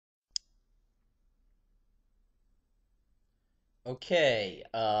Okay,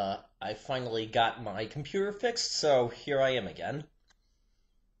 I finally got my computer fixed, so here I am again.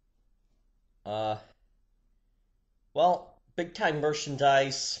 Uh, well, big time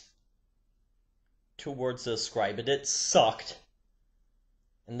merchandise, two words to describe it. It sucked.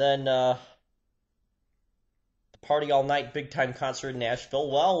 And then, the party all night big time concert in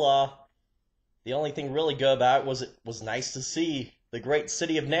Nashville. The only thing really good about it was nice to see the great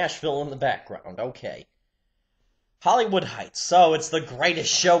city of Nashville in the background. Okay. Hollywood Heights. So it's the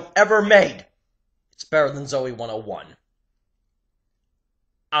greatest show ever made. It's better than Zoe 101.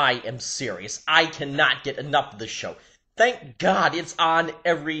 I am serious. I cannot get enough of this show. Thank God it's on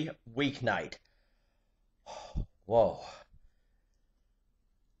every weeknight. Whoa.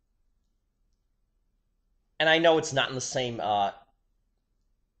 And I know it's not in the same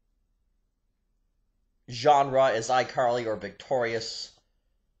genre as iCarly or Victorious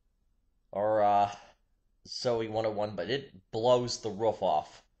or Zoe 101, but it blows the roof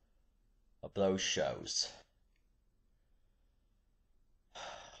off of those shows.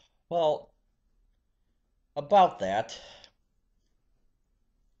 Well, about that,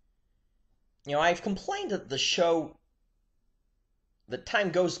 I've complained that that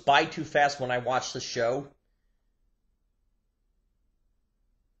time goes by too fast when I watch the show.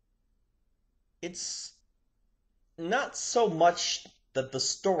 It's not so much that the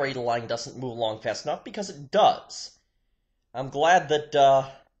storyline doesn't move along fast enough, because it does. I'm glad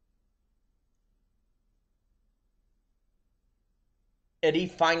that Eddie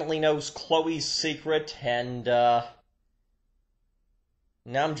finally knows Chloe's secret, and now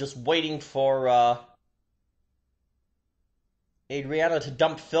I'm just waiting for Adriana to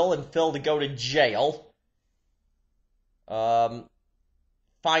dump Phil and Phil to go to jail. Um,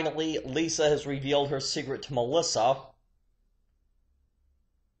 Finally, Lisa has revealed her secret to Melissa.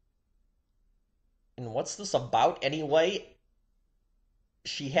 And what's this about anyway?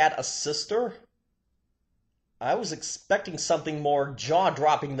 She had a sister? I was expecting something more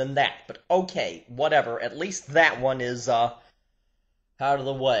jaw-dropping than that, but okay, whatever. At least that one is, out of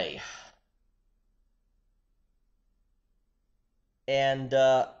the way. And,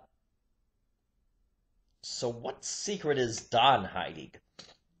 so what secret is Don hiding?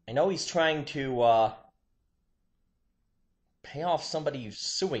 I know he's trying to, pay off somebody who's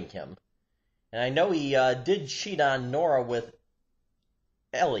suing him. And I know he, did cheat on Nora with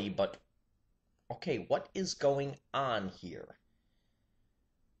Ellie, but, okay, what is going on here?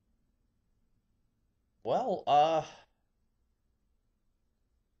 Well,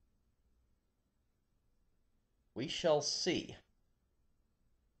 we shall see.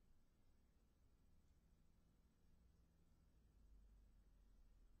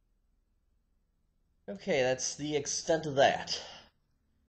 Okay, that's the extent of that.